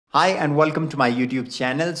Hi and welcome to my YouTube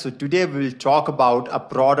channel. So today we'll talk about a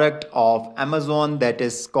product of Amazon that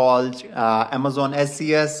is called Amazon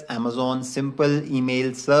SES, Amazon Simple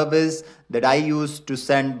Email Service that I use to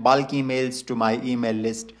send bulk emails to my email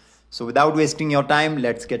list. So without wasting your time,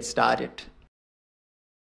 let's get started.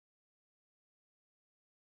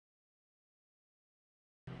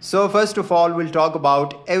 So first of all, we'll talk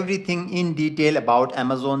about everything in detail about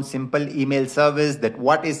Amazon Simple Email Service, that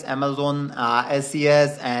what is Amazon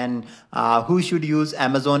SES and who should use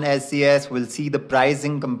Amazon SES. We'll see the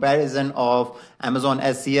pricing comparison of Amazon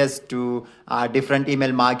SES to different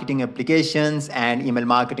email marketing applications and email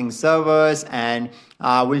marketing servers, and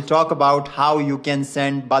we'll talk about how you can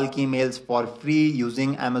send bulk emails for free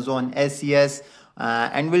using Amazon SES.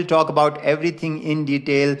 And we'll talk about everything in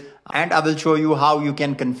detail, and I will show you how you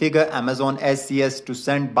can configure Amazon SES to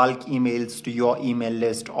send bulk emails to your email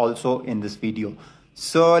list also in this video.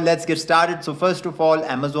 So let's get started. So first of all,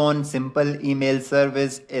 Amazon Simple Email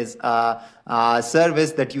Service is a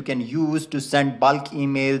service that you can use to send bulk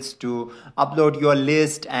emails, to upload your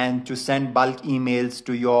list, and to send bulk emails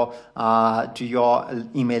to your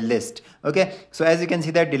email list. Okay, so as you can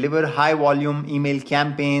see, that deliver high volume email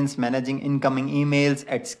campaigns, managing incoming emails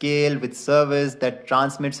at scale with service that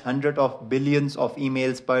transmits hundreds of billions of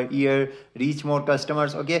emails per year, reach more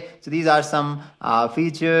customers. Okay, so these are some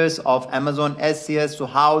features of Amazon SES. So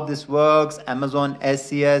how this works: Amazon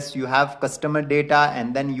SES, you have customer data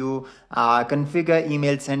and then you configure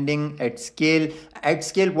email sending at scale. At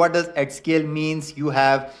scale, what does at scale means? You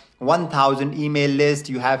have 1000 email list,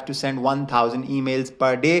 you have to send 1000 emails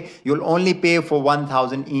per day. You'll only pay for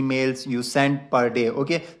 1000 emails you send per day.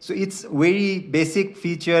 Okay, so it's very basic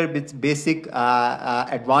feature, it's basic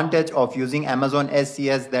advantage of using Amazon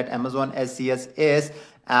SES, that Amazon SES is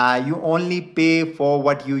you only pay for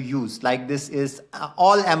what you use. Like this is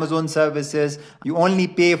all Amazon services, you only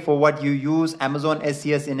pay for what you use. Amazon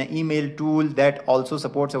SES in an email tool that also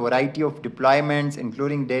supports a variety of deployments,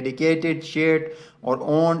 including dedicated, shared, or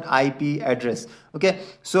owned IP address. Okay,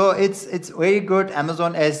 so it's very good.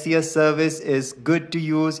 Amazon SES service is good to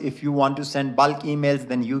use. If you want to send bulk emails,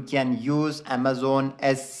 then you can use Amazon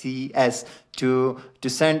SES to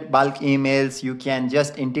send bulk emails. You can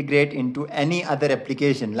just integrate into any other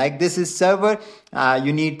application. Like this is server,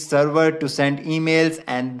 you need server to send emails,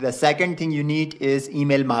 and the second thing you need is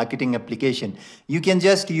email marketing application. You can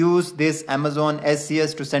just use this Amazon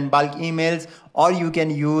SES to send bulk emails, or you can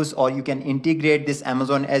use, or you can integrate this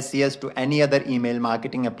Amazon SES to any other email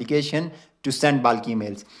marketing application to send bulk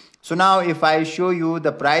emails. So now if I show you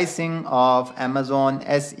the pricing of Amazon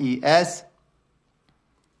SES,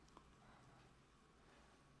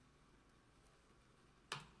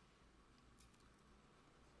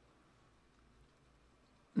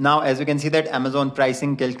 now as you can see that Amazon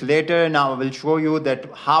pricing calculator, now I will show you that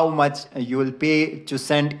how much you will pay to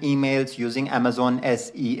send emails using Amazon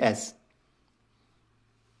SES.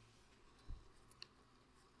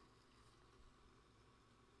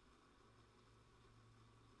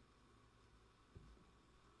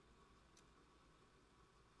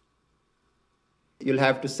 You'll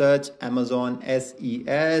have to search Amazon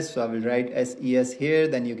SES. So I will write SES here.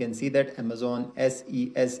 Then you can see that Amazon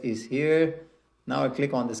SES is here. Now I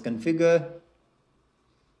click on this configure.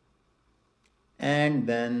 And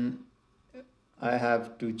then I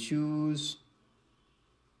have to choose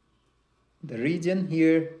the region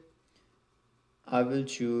here. I will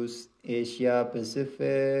choose Asia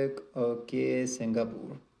Pacific. Okay,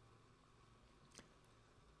 Singapore.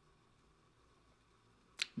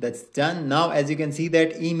 That's done. Now as you can see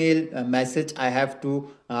that email message, I have to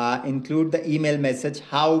include the email message.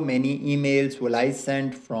 How many emails will I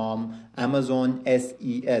send from Amazon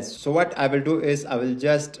SES? So what I will do is I will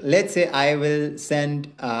just, let's say I will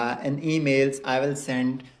send an emails, I will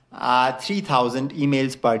send 3000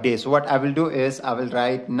 emails per day. So what I will do is I will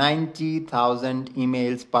write 90,000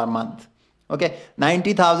 emails per month. Okay,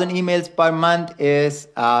 90,000 emails per month is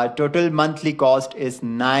total monthly cost is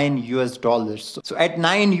 $9. So at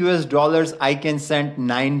 $9, I can send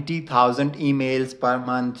 90,000 emails per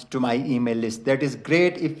month to my email list. That is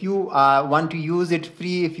great. If you want to use it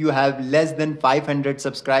free, if you have less than 500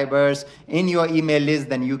 subscribers in your email list,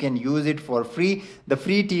 then you can use it for free. The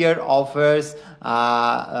free tier offers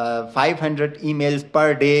 500 emails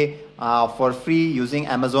per day for free using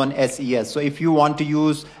Amazon SES. So if you want to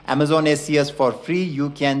use Amazon SES for free, you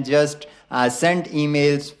can just send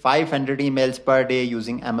emails, 500 emails per day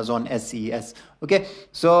using Amazon SES. Okay,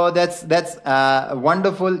 so that's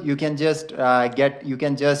wonderful. You can just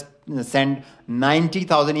send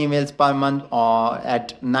 90,000 emails per month or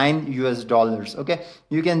at $9. Okay,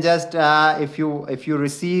 you can just if you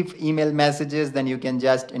receive email messages, then you can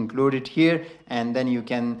just include it here, and then you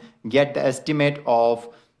can get the estimate of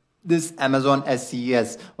this Amazon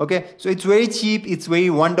SES. Okay, so it's very cheap, it's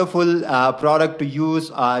very wonderful product to use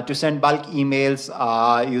to send bulk emails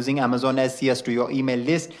using Amazon SES to your email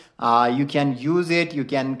list. You can use it, you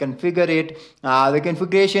can configure it. The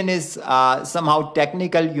configuration is somehow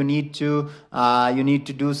technical. You need to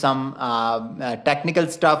do some technical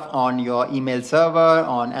stuff on your email server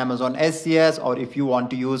on Amazon SES, or if you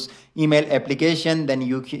want to use email application, then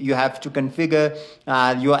you have to configure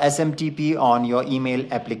your SMTP on your email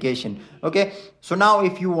application. Okay, so now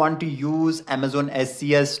if you want to use Amazon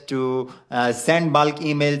SES to send bulk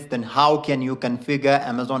emails, then how can you configure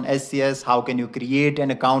Amazon SES? How can you create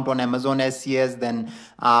an account on Amazon SES? Then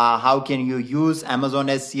how can you use Amazon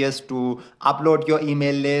SES to upload your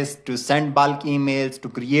email list, to send bulk emails, to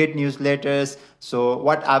create newsletters? So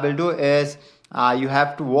what I will do is you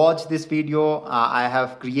have to watch this video. I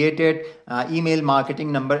have created email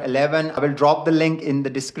marketing number 11. I will drop the link in the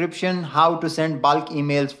description, how to send bulk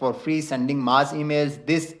emails for free, sending mass emails.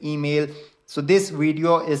 This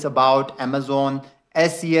video is about Amazon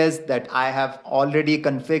SES that I have already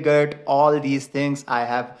configured all these things. I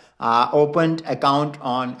have opened account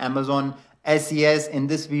on Amazon SES. In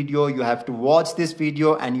this video, you have to watch this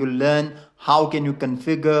video and you learn how can you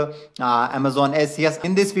configure Amazon SES.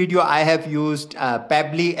 In this video, I have used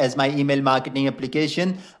Pabbly as my email marketing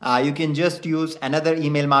application. You can just use another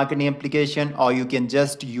email marketing application, or you can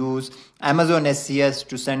just use Amazon SES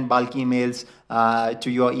to send bulk emails to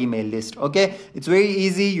your email list. Okay, it's very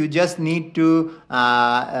easy. You just need to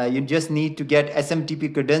get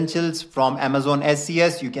SMTP credentials from Amazon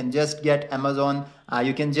SES. You can just get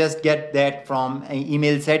that from an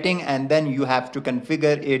email setting, and then you have to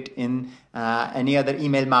configure it in any other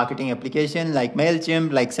email marketing application like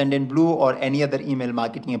MailChimp, like Sendinblue, or any other email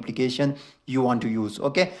marketing application you want to use.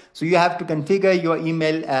 Okay, so you have to configure your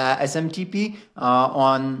email SMTP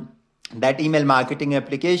on that email marketing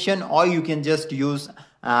application, or you can just use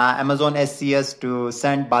Amazon SES to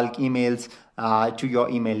send bulk emails to your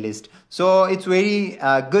email list. So it's very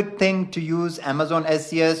good thing to use Amazon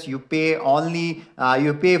SES. You pay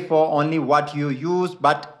for only what you use,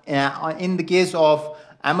 but in the case of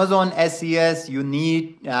Amazon SES, you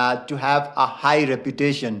need to have a high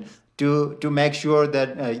reputation to make sure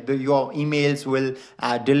that your emails will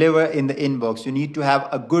deliver in the inbox. You need to have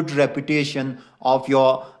a good reputation of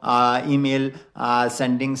your email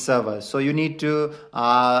sending server. So you need to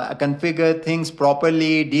configure things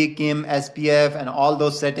properly, DKIM, SPF, and all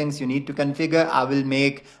those settings you need to configure. I will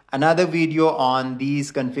make another video on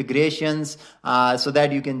these configurations so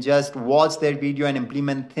that you can just watch that video and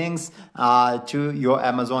implement things to your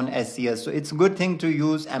Amazon SES. So it's a good thing to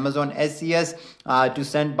use Amazon SES to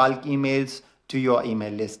send bulk emails to your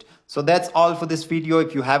email list. So that's all for this video.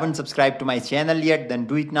 If you haven't subscribed to my channel yet, then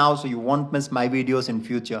do it now so you won't miss my videos in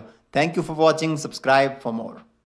future. Thank you for watching. Subscribe for more.